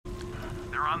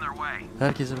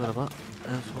Herkese merhaba.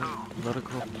 En son Lara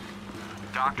Croft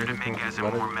Dr. Dominguez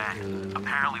and more men.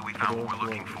 Apparently we found what we're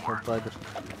looking for.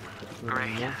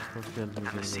 Great. Then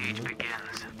the siege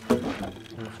begins.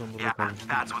 Yeah,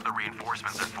 that's what the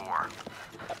reinforcements are for.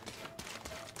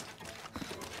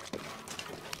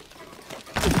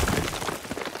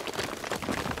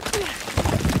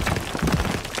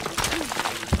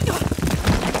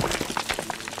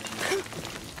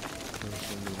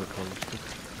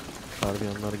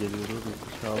 Gardiyanlar geliyordu.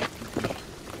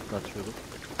 Kaçıyoruz.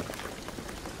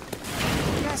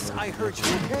 Yes, I heard you,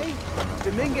 okay?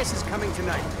 Dominguez is coming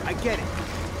tonight. I get it.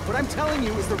 What I'm telling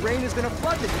you is the rain is gonna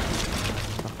flood the town.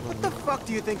 What the fuck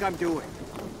do you think I'm doing?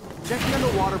 Checking on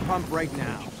the water pump right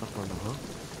now.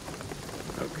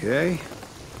 Okay.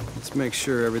 Let's make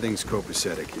sure everything's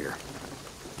copacetic here.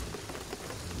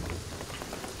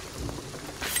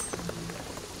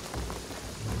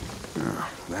 Oh,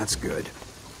 that's good.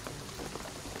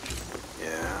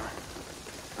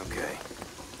 Okay.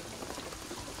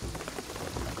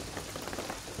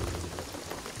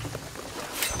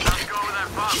 Let's go with that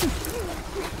pump.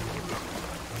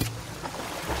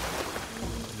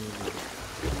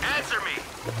 Answer me.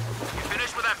 You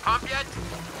finished with that pump yet?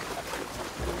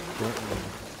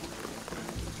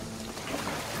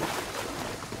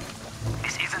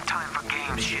 This isn't time for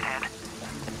games, shithead.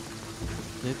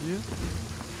 Ne diyor?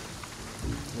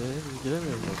 Biz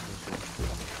giremiyoruz aslında.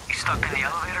 You stuck in the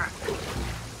elevator?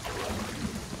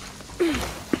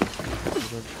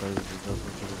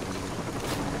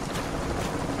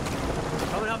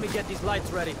 Come and help me get these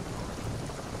lights ready.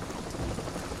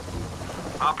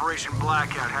 Operation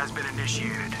Blackout has been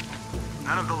initiated.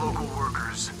 None of the local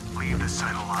workers leave the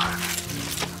site alive.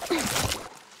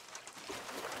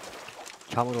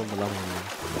 Çamur oldu lan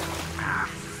Ah,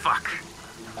 fuck.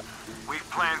 We've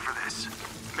planned for this.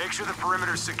 Make sure the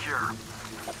perimeter's secure.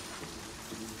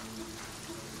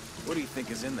 What do you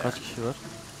think is in there? Kaç kişi var?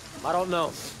 I don't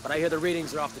know, but I hear the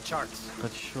readings are off the charts.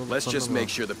 Kaç kişi oldu? Let's just make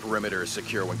sure the perimeter is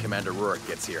secure when Commander Rourke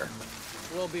gets here.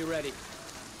 We'll be ready.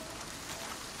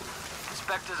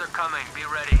 Inspectors are coming. Be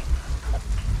ready.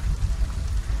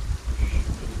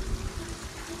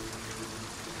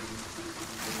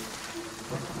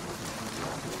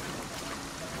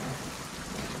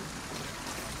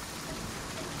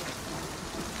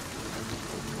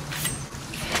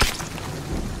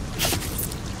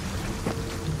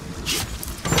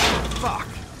 Fuck!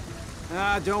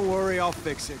 Don't worry, I'll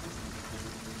fix it.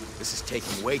 This is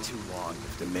taking way too long.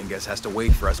 If Dominguez has to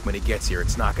wait for us when he gets here,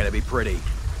 it's not gonna be pretty.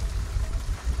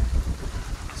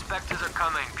 Inspectors are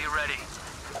coming. Be ready.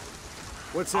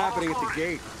 What's happening at the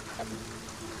gate?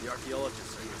 The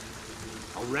archaeologists are here.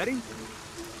 Already?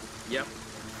 Yep.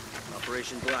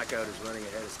 Operation Blackout is running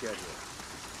ahead of schedule.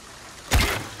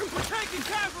 We're taking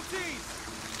casualties!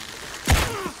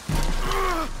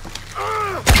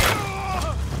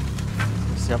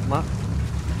 Yapma.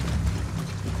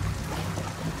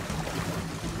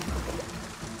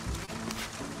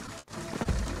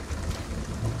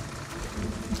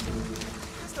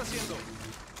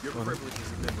 Your privileges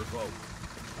have been revoked.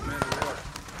 Commander Rourke.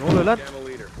 Ne oluyor lan? Gamma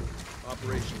leader.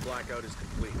 Operation Blackout is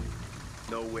complete.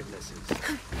 No witnesses. The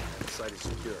site is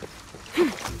secure.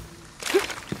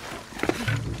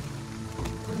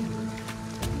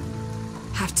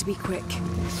 Have to be quick.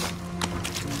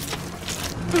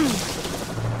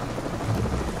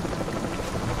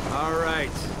 All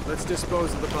right, let's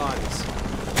dispose of the bodies.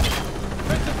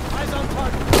 Eyes on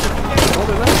target. Ne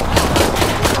oluyor lan?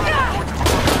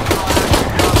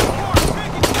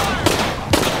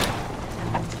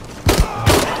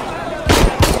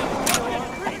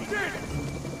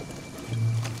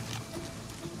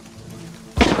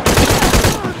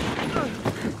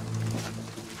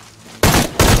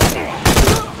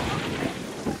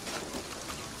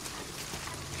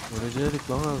 Ölecektik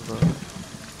lan az daha.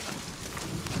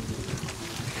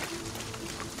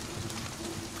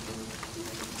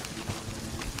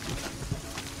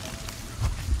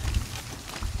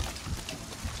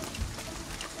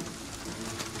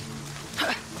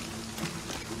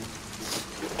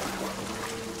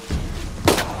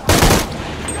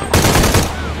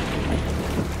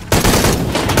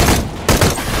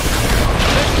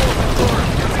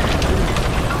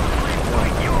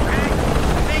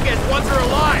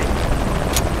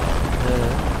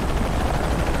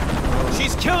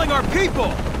 Killing our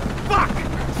people! Fuck!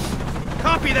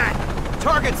 Copy that!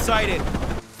 Target sighted!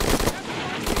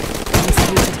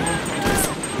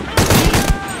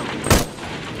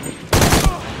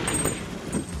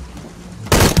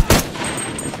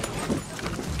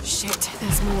 Shit,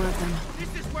 there's more of them.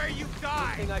 This is where you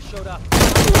die! I think I showed up.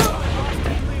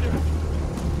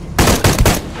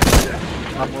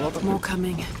 mola da. More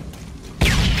coming.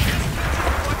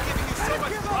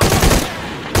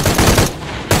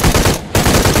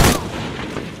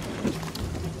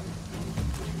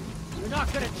 You're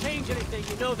not gonna change anything,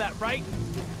 you know that, right?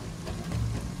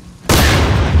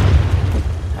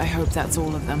 I hope that's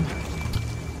all of them.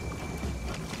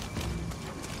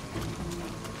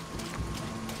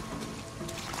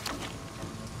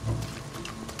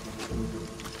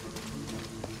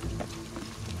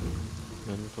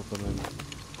 Mermi topla mermi.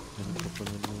 Mermi topla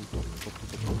mermi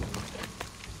topla.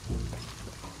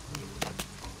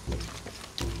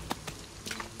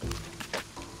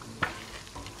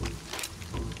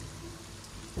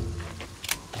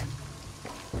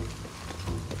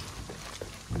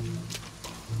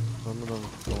 Sonra da mı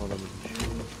tutlamadan bitmiş?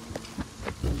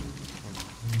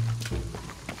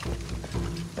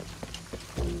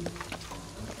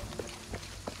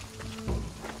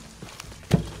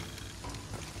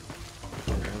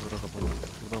 Bura kapalı.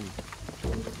 Buradan mı?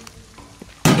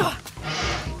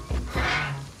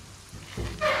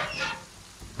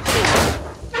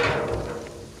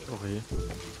 Çok iyi.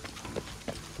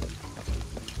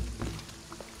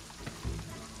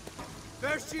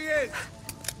 There she is!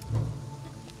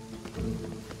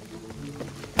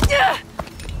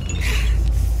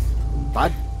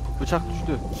 Lan! Bıçak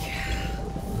düştü.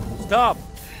 Stop!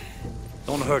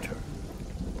 Don't hurt her.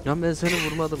 Ya ben seni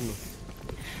vurmadım mı?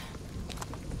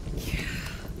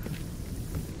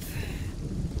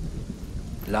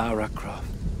 Lara Croft.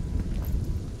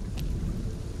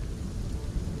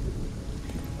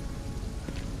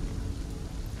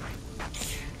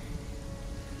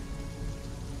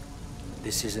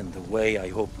 This isn't the way I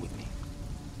hoped would be.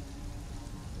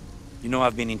 You know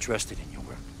I've been interested in your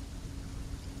work.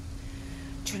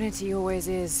 Trinity always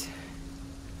is.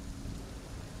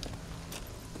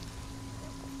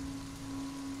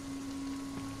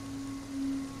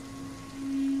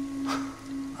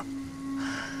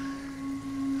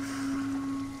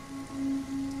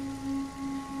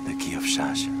 The key of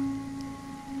Sasha.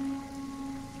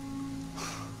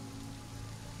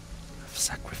 I've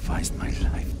sacrificed my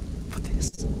life for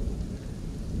this.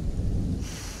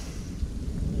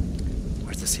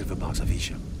 Where's the silver box of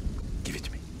Isha? Give it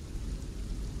to me.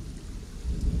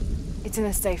 It's in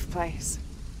a safe place.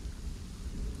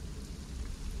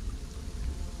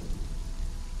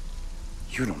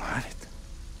 You don't have it.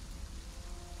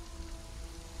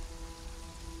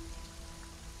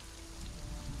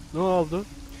 Ne oldu?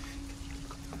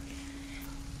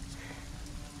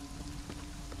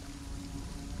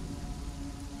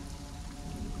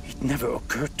 It never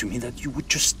occurred to me that you would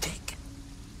just take.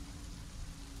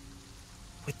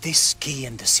 With this key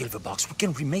and the silver box, we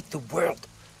can remake the world.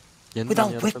 Yeniden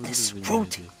Without yaratabiliriz witness, bir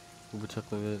cruelty. geleceği. Bu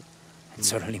bıçakla ve... And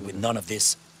certainly with none of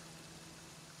this.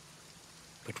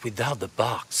 But without the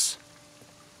box,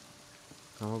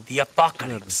 Ama the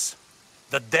apocalypse,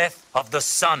 the death of the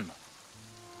sun.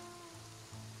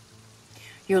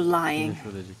 You're lying.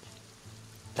 güneş ölecek.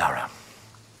 Lara,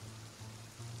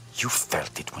 you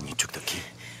felt it when you took the key.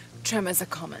 Tremors are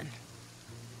common.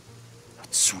 A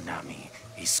tsunami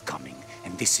is coming,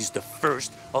 and this is the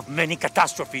first of many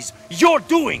catastrophes you're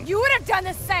doing. You would have done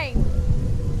the same!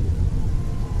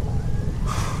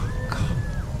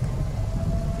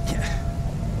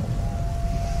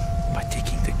 By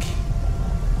taking the key,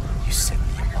 you set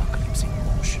the apocalypse in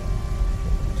motion.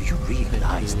 Do you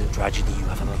realize the tragedy you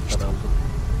have unleashed? Anahtarı aldım.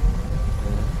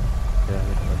 Ve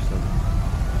kıyamet başladı.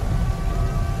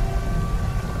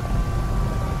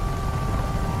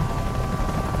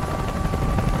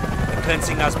 The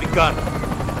cleansing has begun.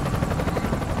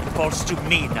 It falls to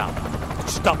me now to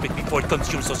stop it before it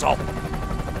consumes us all.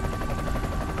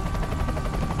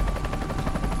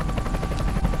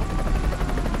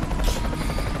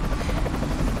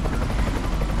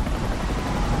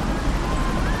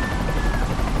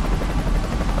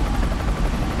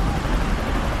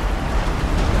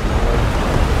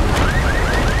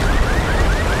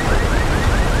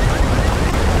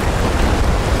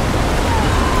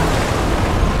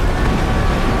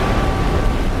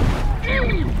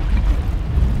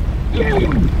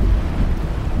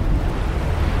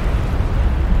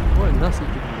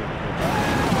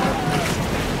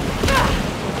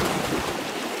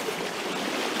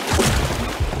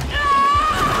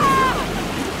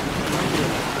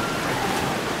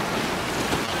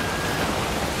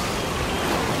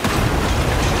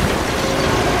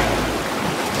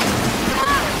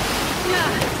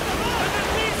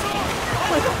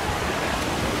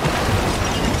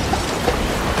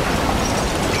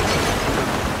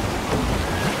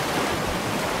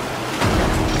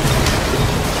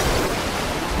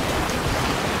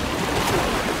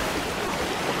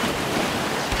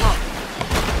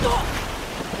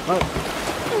 Bak.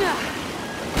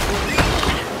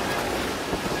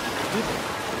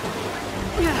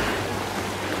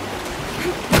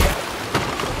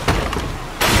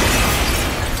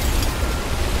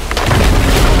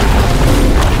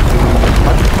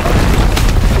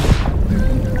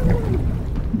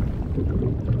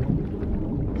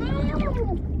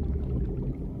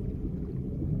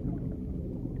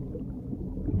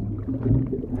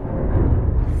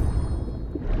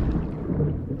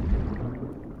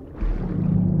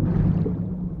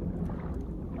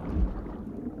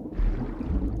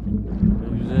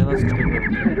 Yüzeye nasıl çıkacağım?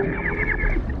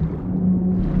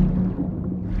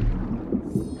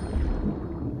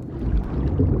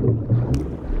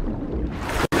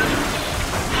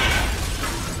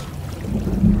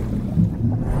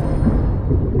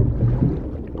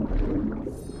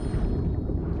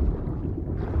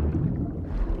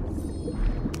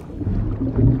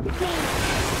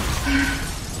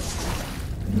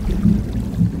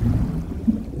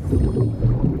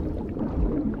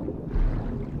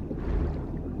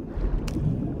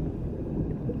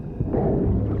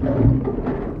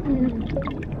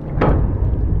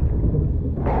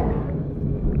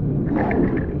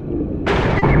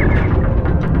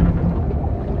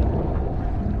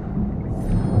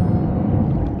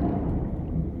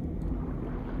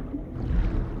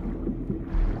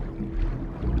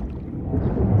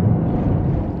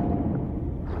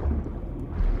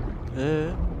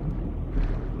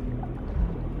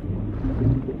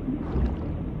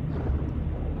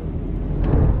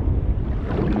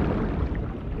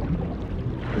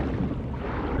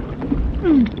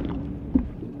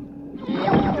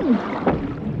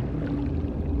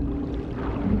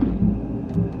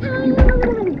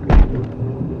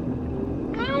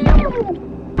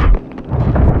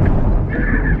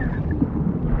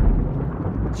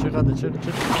 Çık hadi çık.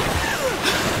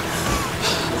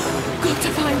 Got to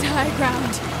find high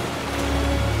ground.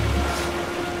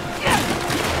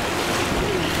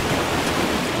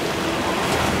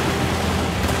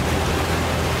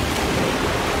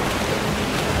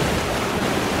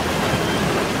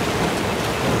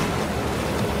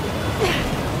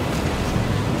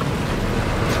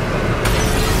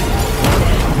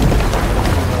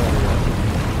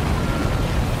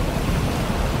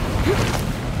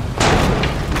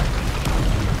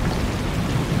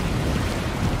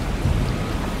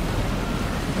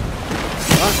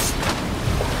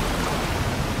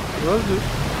 Öldü.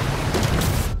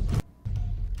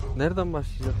 Nereden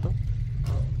başlayacaktım?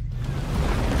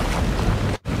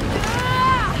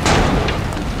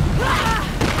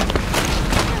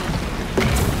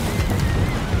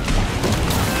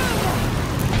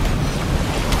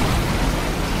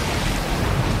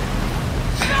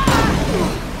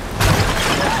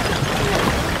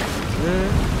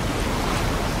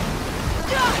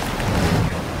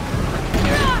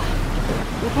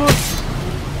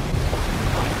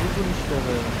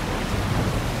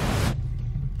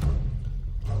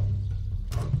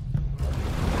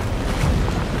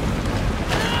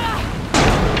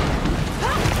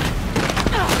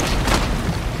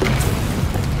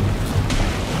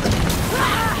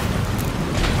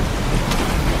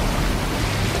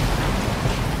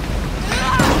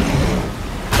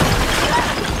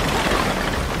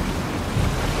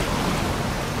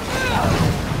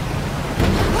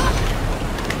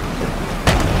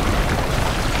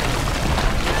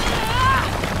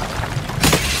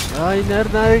 Ay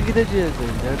nereden gideceğiz?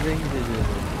 Nereden gideceğiz?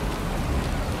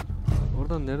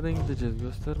 Oradan nereden gideceğiz?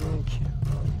 Göstermiyor ki.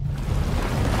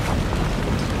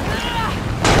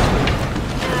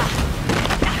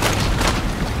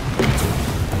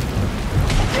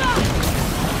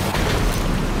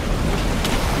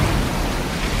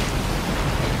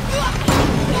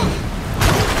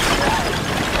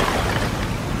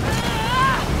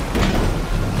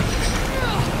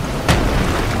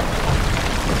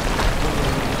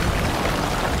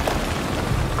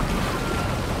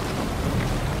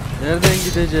 Nereden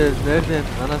gideceğiz? Nereden?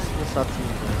 Anasını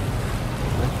satayım ya.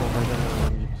 Ben kokacağım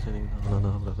adam gibi senin ananı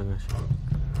avradın aşağı.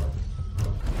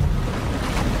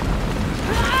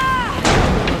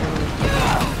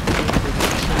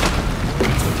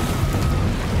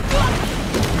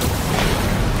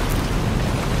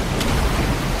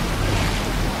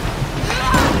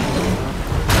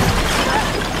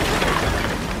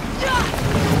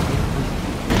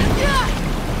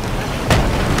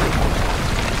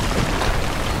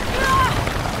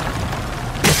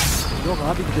 Yok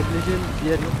abi gidebileceğim bir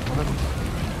yer yok.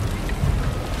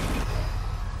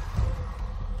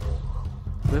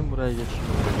 Ben buraya geçeyim.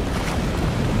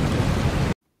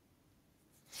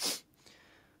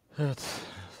 Evet.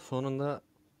 Sonunda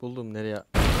buldum nereye.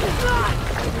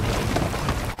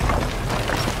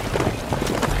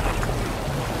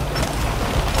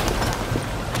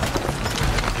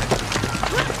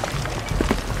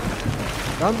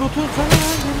 Lan tutun sana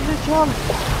lan gerizekalı.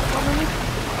 Ananı.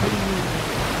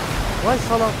 Vay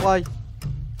salak vay.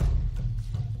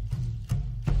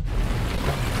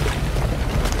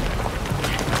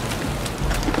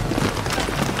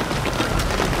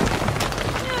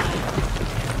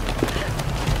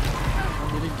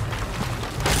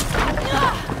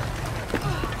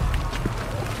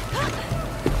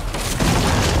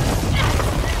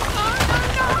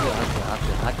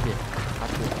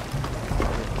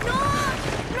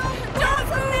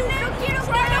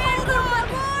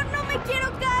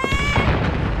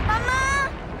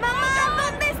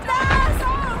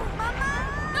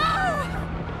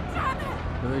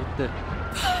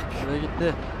 Nereye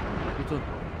gitti? Tutun.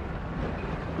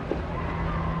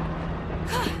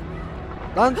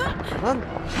 Lan.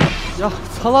 Ya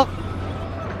salak.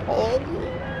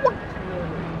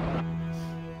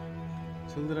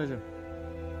 Çıldıracağım.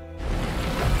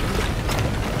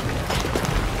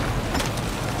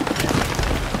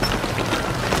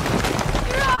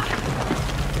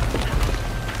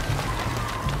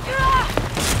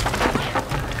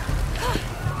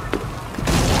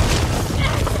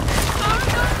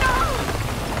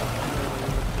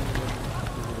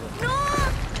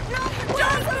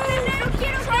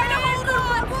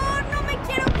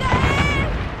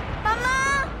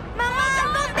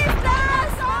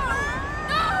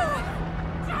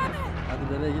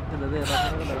 Bebeğe gitti bebeğe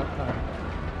bakana kadar hatta.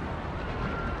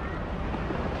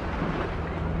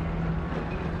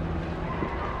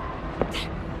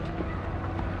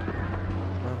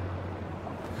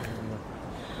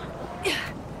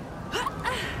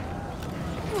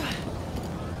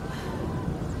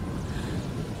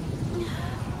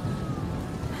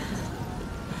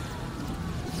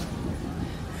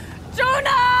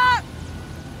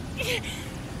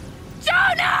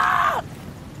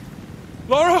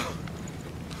 Laura!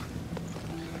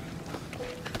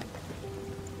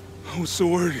 I was so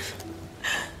worried.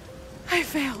 I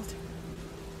failed.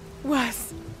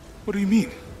 Worse. What do you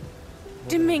mean?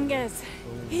 Dominguez.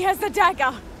 He has the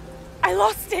dagger. I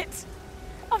lost it.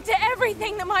 After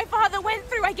everything that my father went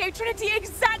through, I gave Trinity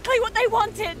exactly what they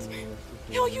wanted.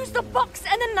 He'll use the box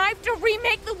and the knife to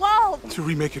remake the world. To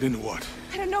remake it into what?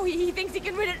 I don't know, he thinks he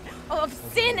can rid it of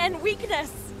sin and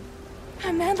weakness.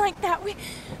 A man like that,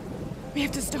 we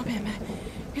have to stop him.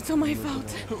 It's all my fault.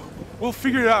 We'll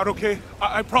figure it out, okay?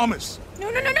 I promise.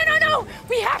 No.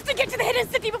 We have to get to the hidden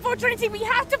city before Trinity. We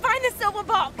have to find the silver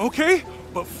box. Okay,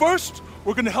 but first,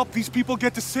 we're gonna help these people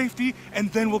get to safety,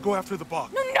 and then we'll go after the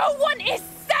box. No one is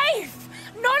safe!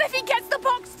 Not if he gets the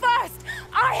box first!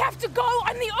 I have to go!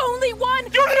 I'm the only one!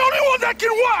 You're the only one that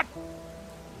can what?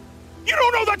 You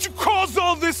don't know that you caused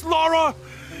all this, Laura!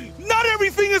 Not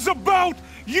everything is about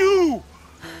you!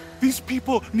 These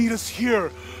people need us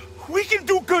here. We can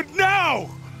do good now!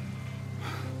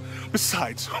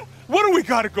 Besides, what do we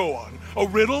gotta go on? A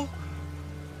riddle?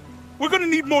 We're gonna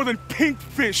need more than pink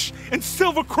fish and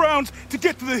silver crowns to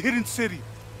get to the hidden city.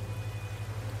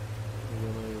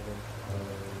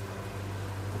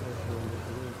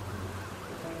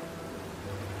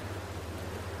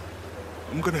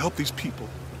 I'm gonna help these people.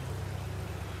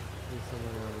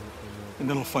 And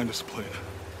then I'll find us a plane.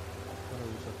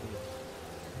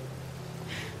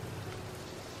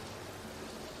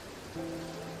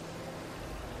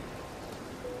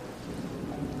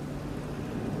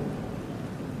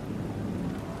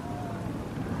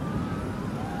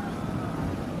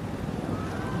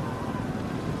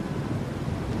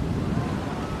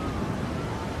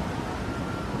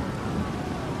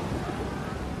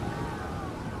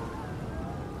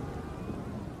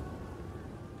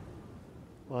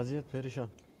 Vaziyet perişan.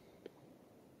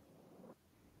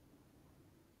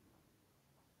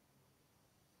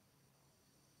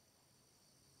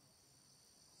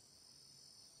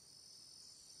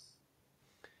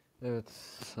 Evet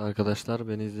arkadaşlar,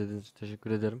 beni izlediğiniz için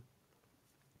teşekkür ederim.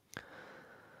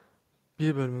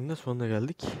 Bir bölümün de sonuna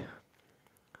geldik.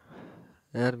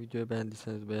 Eğer videoyu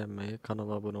beğendiyseniz beğenmeyi,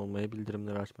 kanala abone olmayı,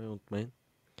 bildirimleri açmayı unutmayın.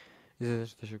 İzlediğiniz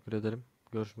için teşekkür ederim.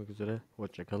 Görüşmek üzere.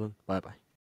 Hoşça kalın. Bay bay.